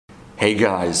Hey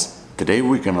guys, today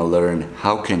we're gonna learn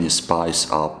how can you spice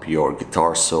up your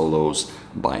guitar solos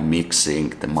by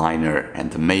mixing the minor and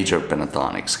the major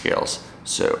pentatonic scales.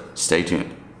 So stay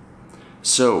tuned.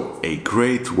 So a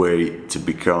great way to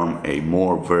become a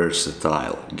more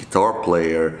versatile guitar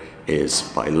player is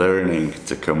by learning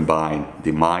to combine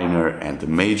the minor and the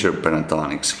major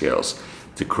pentatonic scales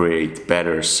to create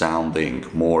better sounding,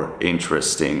 more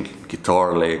interesting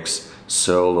guitar licks,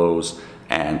 solos,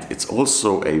 and it's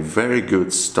also a very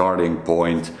good starting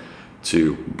point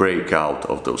to break out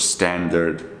of those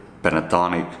standard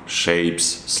pentatonic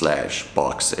shapes /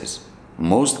 boxes.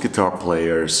 Most guitar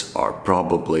players are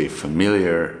probably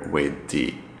familiar with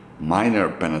the minor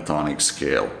pentatonic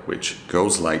scale, which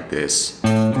goes like this.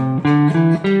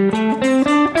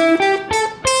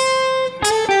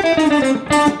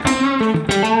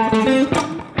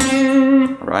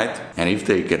 Right? And if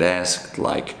they get asked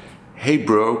like, hey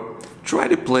bro, try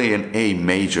to play an A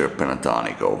major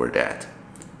pentatonic over that,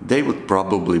 they would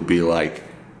probably be like,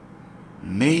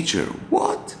 major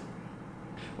what?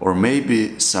 Or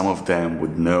maybe some of them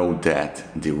would know that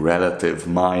the relative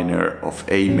minor of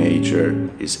A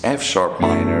major is F sharp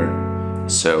minor,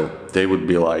 so they would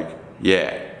be like,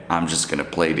 yeah, I'm just gonna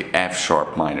play the F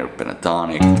sharp minor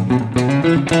pentatonic.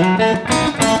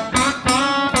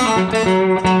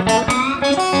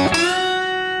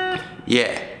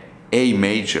 Yeah, A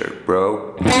major,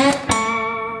 bro.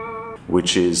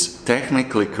 Which is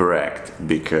technically correct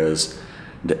because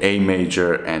the A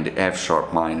major and the F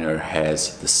sharp minor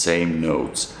has the same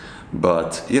notes.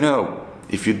 But you know,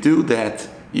 if you do that,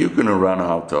 you're gonna run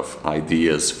out of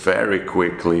ideas very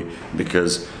quickly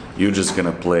because you're just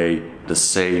gonna play the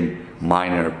same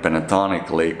minor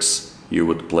pentatonic licks you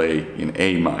would play in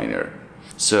A minor.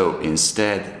 So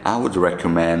instead, I would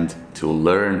recommend to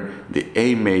learn the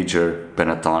A major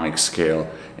pentatonic scale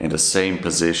in the same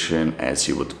position as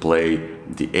you would play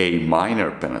the A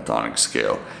minor pentatonic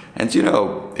scale. And you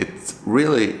know, it's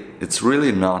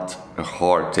really not a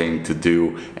hard thing to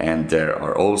do, and there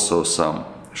are also some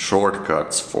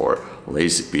shortcuts for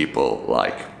lazy people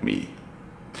like me.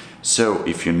 So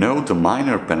if you know the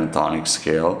minor pentatonic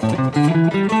scale,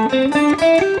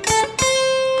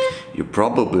 you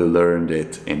probably learned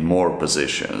it in more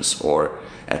positions, or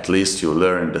at least you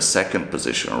learned the second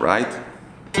position, right?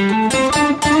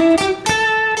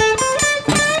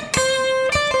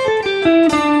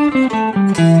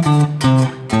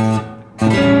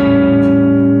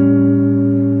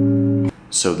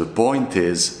 So the point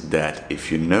is that if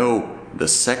you know the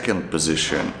second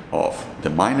position of the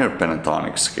minor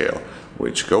pentatonic scale,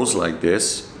 which goes like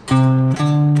this,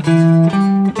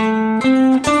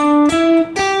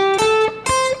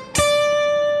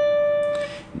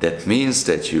 that means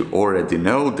that you already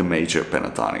know the major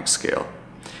pentatonic scale,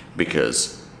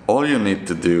 because all you need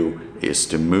to do is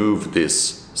to move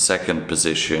this second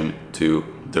position to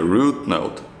the root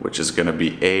note, which is gonna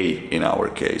be A in our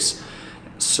case.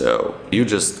 So you're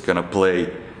just gonna play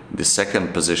the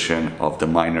second position of the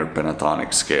minor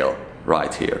pentatonic scale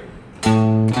right here.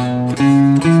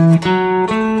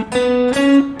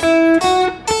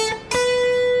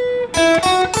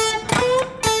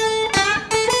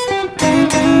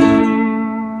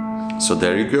 So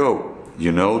there you go,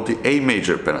 you know the A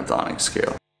major pentatonic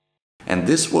scale. And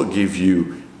this will give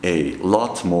you a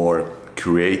lot more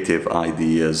creative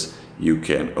ideas you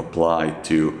can apply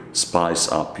to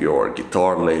spice up your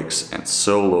guitar licks and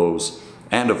solos.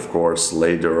 And of course,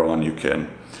 later on you can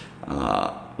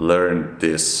learn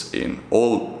this in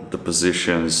all the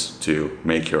positions to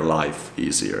make your life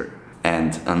easier.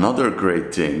 And another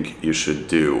great thing you should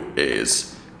do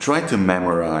is try to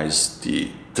memorize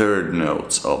the third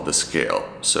notes of the scale.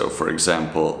 So for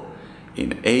example,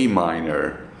 in A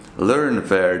minor, learn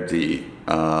where the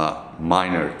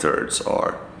minor thirds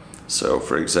are. So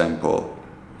for example,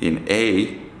 in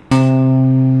A,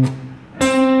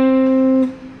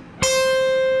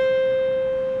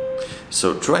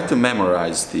 so try to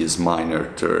memorize these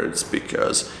minor thirds,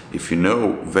 because if you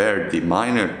know where the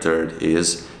minor third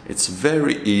is, it's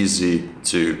very easy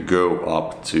to go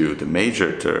up to the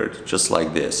major third, just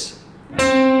like this.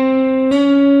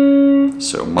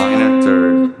 So minor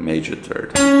third, major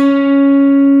third.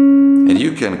 And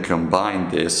you can combine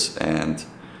this and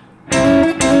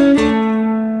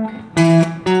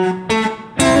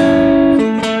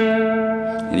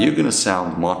you're gonna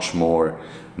sound much more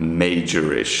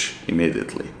majorish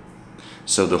immediately.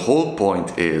 So the whole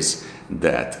point is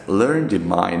that learn the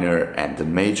minor and the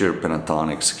major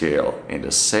pentatonic scale in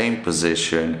the same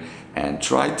position and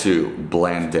try to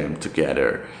blend them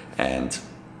together, and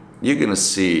you're gonna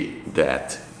see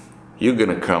that you're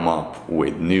gonna come up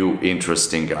with new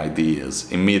interesting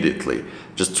ideas immediately.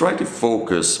 Just try to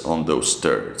focus on those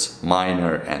thirds,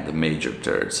 minor and the major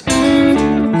thirds.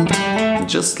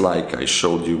 Just like I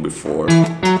showed you before.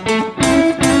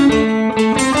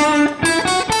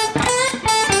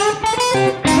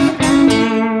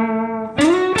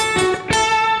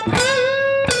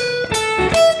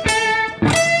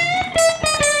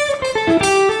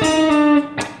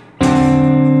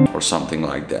 Something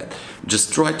like that.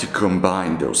 Just try to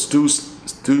combine those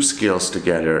two skills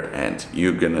together and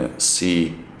you're gonna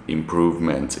see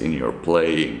improvement in your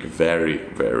playing very,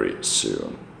 very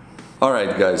soon.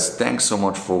 Alright guys, thanks so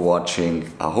much for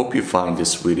watching. I hope you find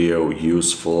this video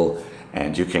useful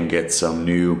and you can get some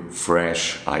new,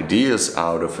 fresh ideas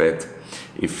out of it.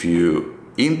 If you're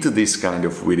into this kind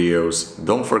of videos,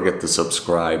 don't forget to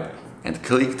subscribe and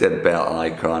click that bell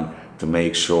icon to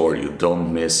make sure you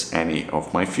don't miss any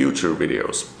of my future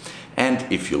videos. And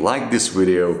if you like this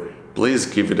video, please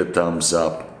give it a thumbs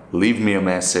up, leave me a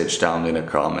message down in the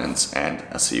comments, and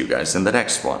I'll see you guys in the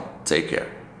next one. Take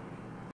care.